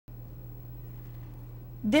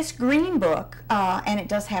This green book, and it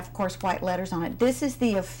does have, of course, white letters on it, this is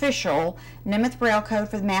the official Nemeth Braille code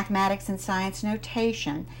for the mathematics and science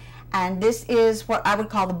notation. And this is what I would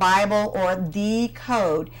call the Bible or the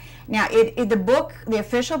code. Now, the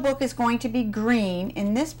official book is going to be green.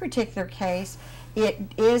 In this particular case, it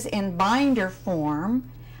is in binder form,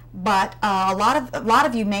 but a lot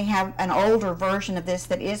of you may have an older version of this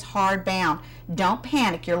that is hardbound. Don't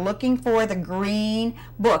panic. You're looking for the green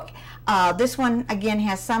book. This one, again,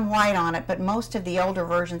 has some white on it, but most of the older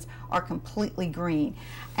versions are completely green.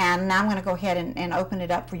 And now I'm going to go ahead and open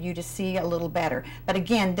it up for you to see a little better. But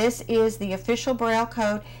again, this is the official Braille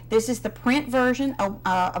code. This is the print version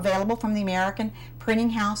available from the American Printing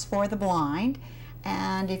House for the Blind.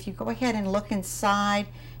 And if you go ahead and look inside,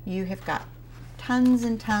 you have got tons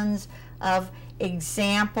and tons of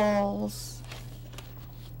examples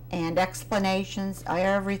and explanations,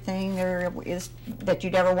 everything there is that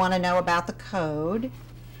you'd ever want to know about the code,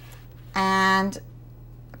 and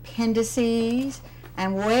appendices,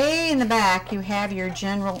 and way in the back you have your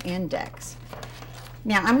general index.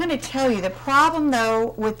 Now, I'm going to tell you, the problem,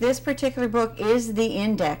 though, with this particular book is the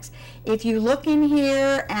index. If you look in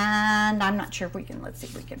here, and I'm not sure if we can, let's see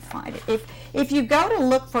if we can find it. If you go to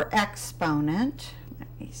look for exponent, let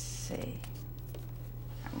me see.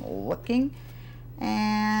 I'm looking,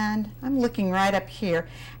 and I'm looking right up here.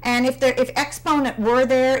 And if exponent were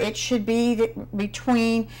there, it should be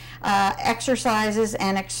between exercises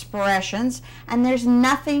and expressions, and there's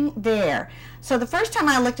nothing there. So the first time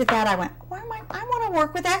I looked at that, I went, I want to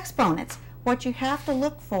work with exponents. What you have to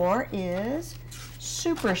look for is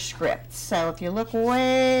superscripts. So if you look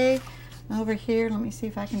way over here, let me see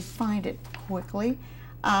if I can find it quickly.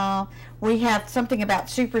 We have something about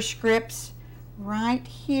superscripts right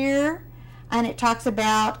here, and it talks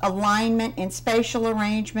about alignment and spatial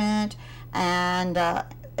arrangement and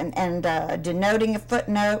denoting a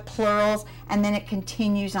footnote, plurals, and then it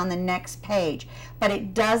continues on the next page. But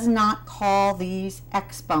it does not call these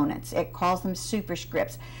exponents. It calls them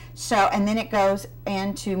superscripts. So, and then it goes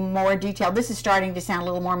into more detail. This is starting to sound a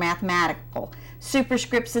little more mathematical.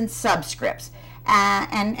 Superscripts and subscripts,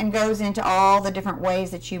 and goes into all the different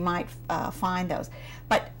ways that you might find those.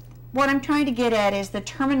 But what I'm trying to get at is the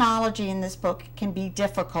terminology in this book can be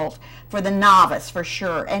difficult for the novice, for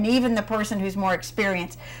sure, and even the person who's more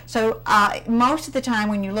experienced. So most of the time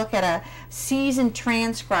when you look at a seasoned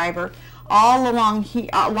transcriber, all along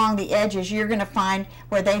the edges, you're going to find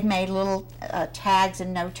where they've made little tags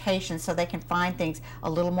and notations so they can find things a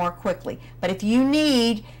little more quickly. But if you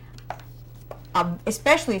need,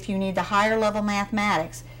 especially if you need the higher level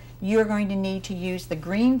mathematics, you're going to need to use the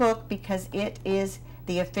green book because it is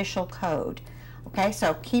the official code. Okay,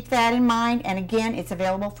 so keep that in mind. And again, it's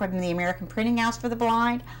available from the American Printing House for the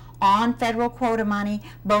Blind on federal quota money,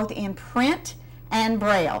 both in print and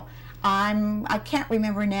Braille. I can't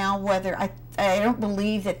remember now whether, I don't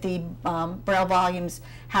believe that the Braille volumes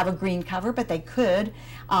have a green cover, but they could.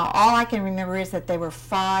 All I can remember is that they were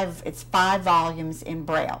it's 5 volumes in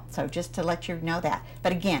Braille. So just to let you know that.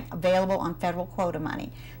 But again, available on federal quota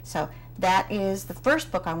money. So that is the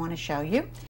first book I want to show you.